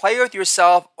you play with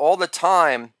yourself all the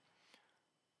time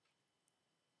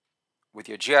with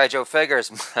your G.I. Joe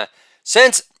figures.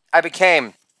 Since I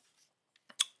became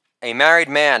a married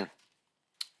man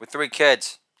with 3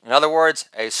 kids, in other words,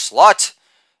 a slut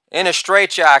in a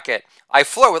straitjacket, I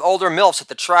flirt with older MILFs at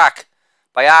the track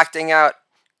by acting out,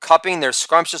 cupping their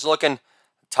scrumptious-looking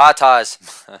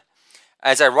tatas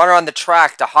as I run around the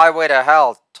track, the highway to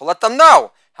hell, to let them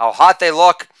know how hot they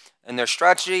look in their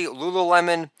stretchy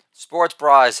Lululemon sports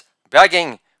bras,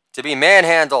 begging to be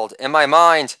manhandled in my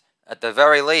mind at the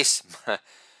very least.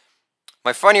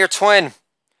 My funnier twin,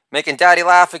 making Daddy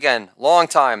laugh again, long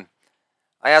time.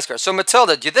 I ask her, so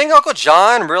Matilda, do you think Uncle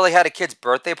John really had a kid's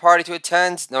birthday party to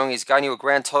attend, knowing he's gotten you a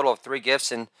grand total of 3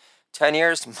 gifts in 10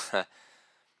 years?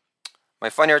 My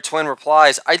funnier twin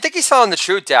replies, I think he's telling the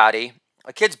truth, Daddy.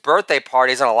 A kid's birthday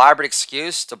party is an elaborate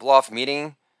excuse to blow off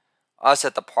meeting us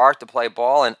at the park to play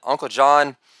ball, and Uncle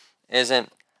John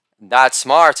isn't that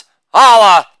smart.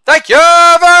 Holla! Thank you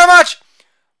very much!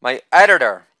 My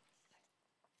editor,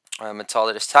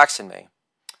 Matilda, just texted me.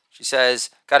 She says,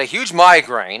 got a huge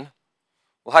migraine.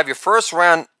 We'll have your first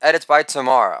round edits by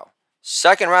tomorrow.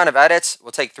 Second round of edits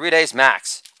will take 3 days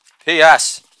max.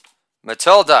 P.S.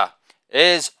 Matilda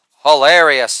is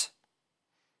hilarious.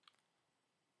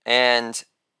 And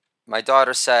my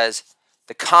daughter says,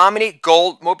 the comedy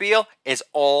Goldmobile is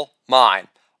all mine.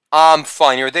 I'm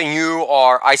funnier than you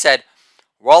are. I said,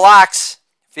 relax,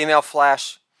 female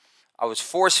Flash. I was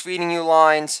force feeding you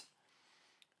lines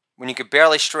when you could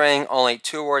barely string only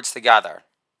 2 words together.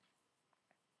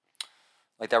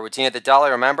 Like that routine at the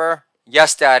deli, remember?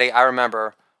 Yes, Daddy, I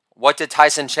remember. What did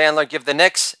Tyson Chandler give the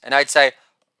Knicks? And I'd say,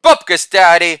 Bupkis,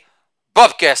 Daddy.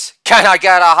 Bupkis. Can I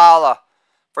get a holla?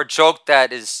 For a joke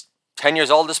that is 10 years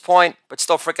old at this point, but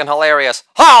still freaking hilarious.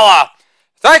 Holla!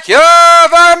 Thank you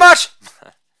very much.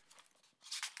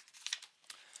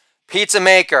 Pizza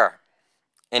maker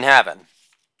in heaven.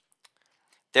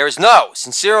 There is no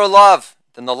sincerer love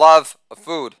than the love of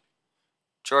food.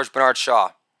 George Bernard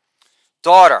Shaw.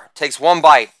 Daughter takes one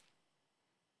bite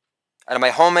out of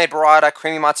my homemade burrata,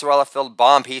 creamy mozzarella filled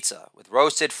bomb pizza with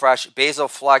roasted fresh basil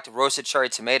flecked roasted cherry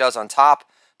tomatoes on top,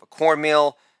 a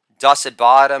cornmeal dusted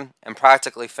bottom, and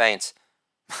practically faints.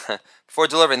 Before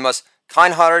delivering the most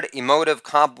kind-hearted, emotive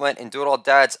compliment in Doodle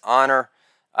Dad's honor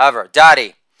ever.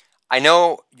 Daddy, I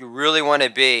know you really want to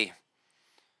be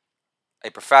a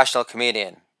professional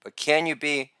comedian, but can you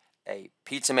be a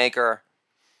pizza maker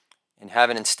in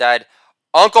heaven instead?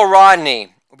 Uncle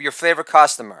Rodney will be your favorite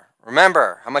customer.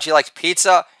 Remember how much he likes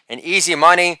pizza and easy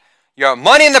money. Your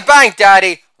money in the bank,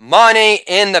 Daddy. Money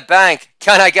in the bank.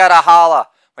 Can I get a holla?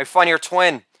 My funnier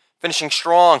twin, finishing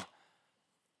strong.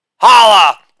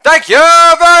 Holla! Thank you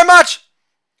very much.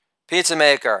 Pizza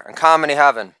maker and comedy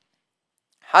heaven.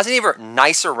 Has an even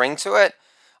nicer ring to it.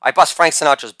 I bust Frank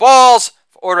Sinatra's balls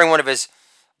for ordering one of his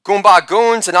Goomba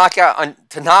goons to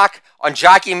knock on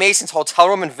Jackie Mason's hotel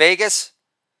room in Vegas,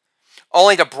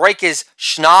 only to break his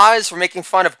schnoz for making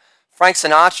fun of Frank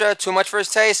Sinatra too much for his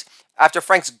taste. After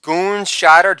Frank's goons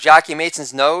shattered Jackie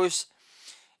Mason's nose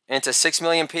into 6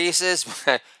 million pieces,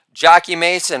 Jackie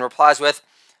Mason replies with,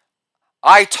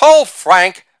 I told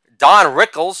Frank Don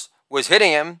Rickles was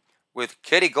hitting him with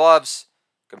kitty gloves.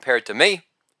 Compared to me,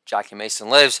 Jackie Mason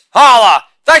lives. Holla!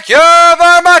 Thank you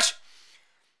very much!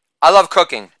 I love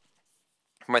cooking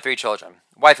for my 3 children,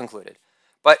 wife included,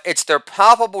 but it's their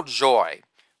palpable joy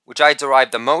which I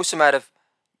derive the most amount of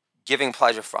giving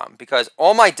pleasure from, because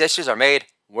all my dishes are made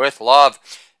with love.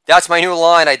 That's my new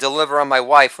line I deliver on my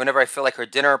wife whenever I feel like her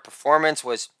dinner performance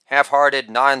was half-hearted,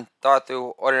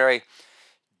 non-thought-through, ordinary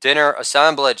dinner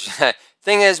assemblage.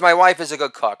 Thing is, my wife is a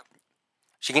good cook.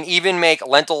 She can even make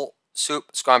lentil soup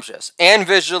scrumptious and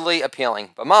visually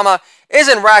appealing, but Mama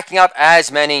isn't racking up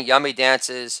as many yummy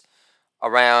dances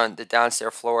around the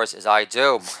downstairs floors as I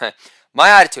do. My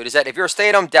attitude is that if you're a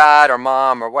stay-at-home dad or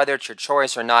mom, or whether it's your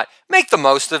choice or not, make the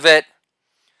most of it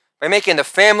by making the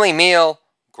family meal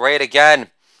great again.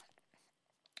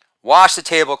 Wash the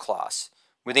tablecloths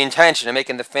with the intention of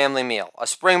making the family meal a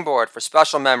springboard for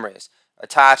special memories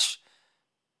attached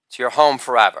to your home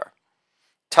forever.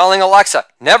 Telling Alexa,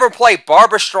 never play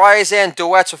Barbra Streisand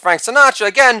duets with Frank Sinatra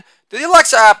again through the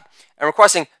Alexa app, and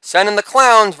requesting Send in the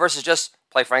Clowns versus just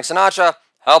play Frank Sinatra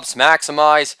helps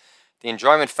maximize the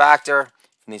enjoyment factor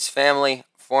from these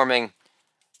family-forming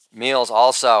meals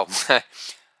also.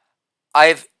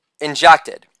 I've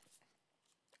injected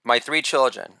my 3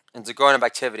 children into grown-up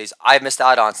activities I've missed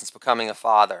out on since becoming a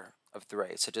father of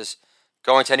 3, such as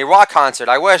going to any rock concert.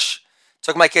 I wish.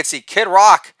 Took my kids to see Kid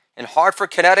Rock in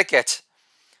Hartford, Connecticut.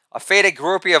 A faded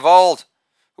groupie of old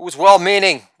who was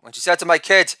well-meaning when she said to my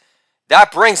kids,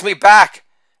 that brings me back.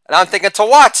 And I'm thinking, to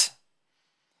what?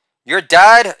 Your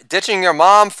dad ditching your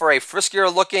mom for a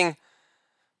friskier-looking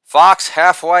fox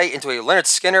halfway into a Lynyrd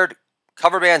Skynyrd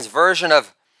cover band's version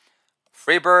of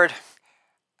Freebird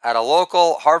at a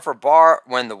local Hartford bar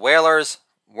when the Wailers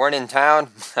weren't in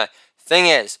town? Thing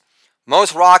is,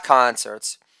 most rock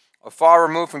concerts are far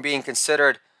removed from being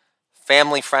considered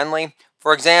family-friendly.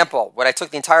 For example, when I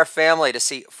took the entire family to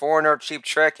see Foreigner, Cheap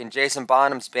Trick, and Jason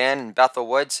Bonham's band in Bethel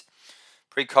Woods,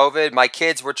 pre-COVID, my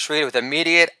kids were treated with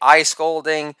immediate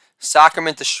eye-scolding,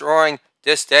 sacrament-destroying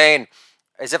disdain,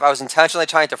 as if I was intentionally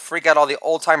trying to freak out all the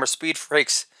old-timer speed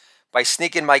freaks by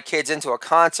sneaking my kids into a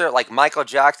concert like Michael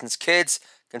Jackson's Kids,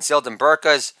 concealed in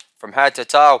burqas from head to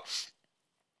toe.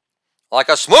 Like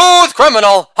a smooth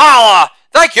criminal. Holla!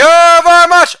 Thank you very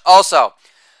much! Also,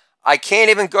 I can't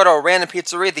even go to a random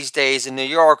pizzeria these days in New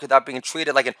York without being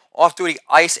treated like an off-duty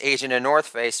ICE agent in North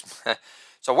Face.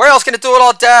 So where else can it do it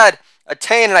all, Dad?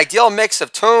 Attain an ideal mix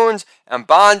of tunes and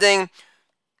bonding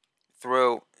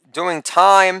through doing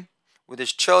time with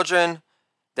his children,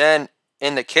 then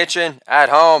in the kitchen, at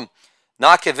home.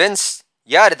 Not convinced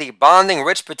yet of the bonding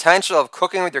rich potential of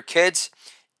cooking with your kids,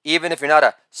 even if you're not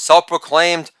a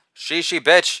self-proclaimed shishi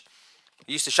bitch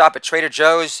who used to shop at Trader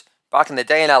Joe's back in the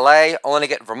day in LA, only to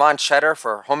get Vermont cheddar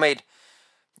for homemade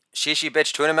shishi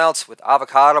bitch tuna melts with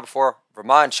avocado before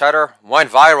Vermont cheddar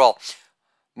went viral.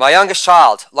 My youngest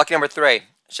child, lucky number 3,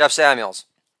 Chef Samuels,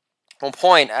 will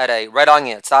point at a red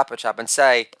onion at Stop and Shop and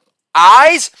say,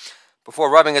 "Eyes?"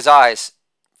 before rubbing his eyes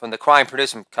from the crime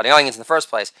produced from cutting onions in the first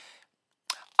place.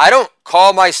 I don't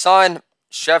call my son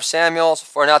Chef Samuels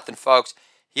for nothing, folks.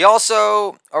 He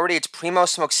also already eats primo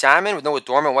smoked salmon with no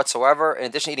adornment whatsoever, in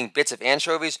addition to eating bits of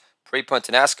anchovies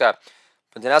pre-puntanesca.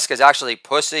 Puntanesca is actually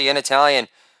pussy in Italian.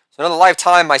 So in another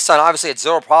lifetime, my son obviously had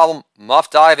zero problem muff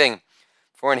diving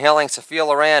for inhaling Sophia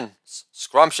Loren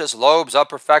scrumptious lobes of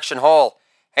perfection whole.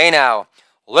 Hey now,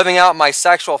 living out my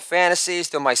sexual fantasies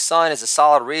through my son is a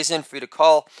solid reason for you to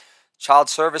call child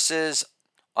services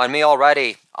on me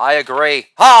already. I agree.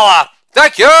 Holla!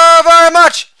 Thank you very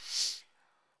much!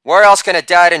 Where else can a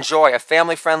dad enjoy a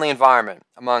family-friendly environment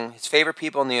among his favorite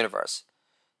people in the universe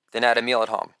than at a meal at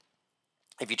home?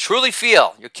 If you truly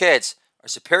feel your kids are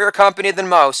superior company than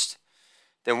most,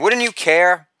 then wouldn't you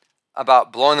care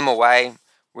about blowing them away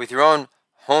with your own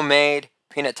homemade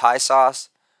peanut Thai sauce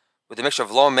with a mixture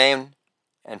of lo mein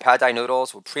and pad thai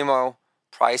noodles with primo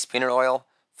priced peanut oil,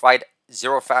 fried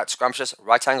zero-fat scrumptious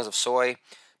rectangles of soy,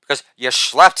 because you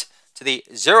schlepped to the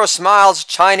Zero Smiles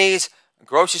Chinese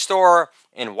grocery store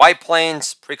in White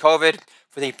Plains pre-COVID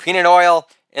for the peanut oil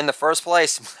in the first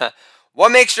place?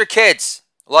 What makes your kids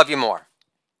love you more?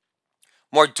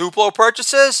 More Duplo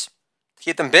purchases to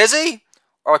keep them busy,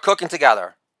 or cooking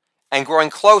together and growing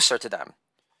closer to them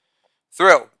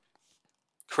through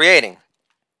creating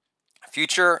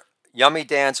future yummy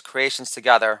dance creations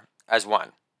together as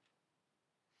one?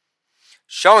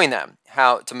 Showing them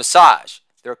how to massage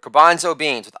their garbanzo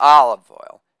beans with olive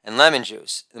oil and lemon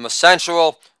juice in the most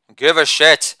sensual, give a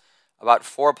shit about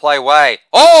foreplay way.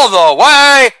 All the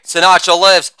way Sinatra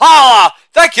lives. Holla!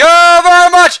 Thank you very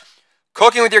much!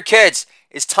 Cooking with your kids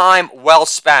is time well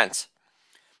spent,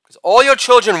 because all your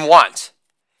children want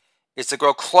is to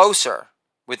grow closer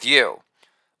with you,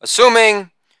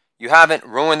 assuming you haven't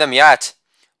ruined them yet.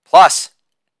 Plus,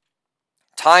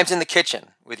 times in the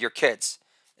kitchen with your kids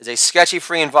is a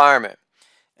sketchy-free environment,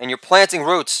 and you're planting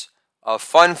roots of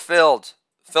fun-filled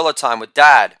filler time with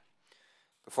Dad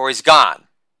before he's gone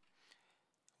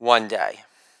one day,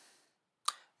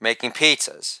 making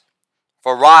pizzas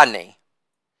for Rodney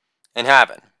in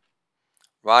heaven.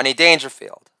 Rodney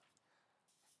Dangerfield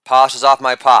polishes off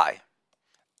my pie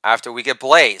after we get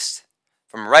blazed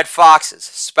from Red Fox's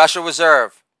Special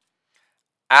Reserve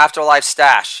Afterlife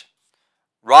Stash.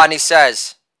 Rodney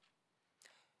says,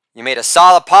 "You made a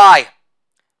solid pie,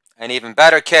 and even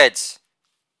better, kids,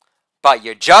 but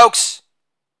your jokes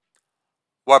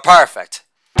were perfect."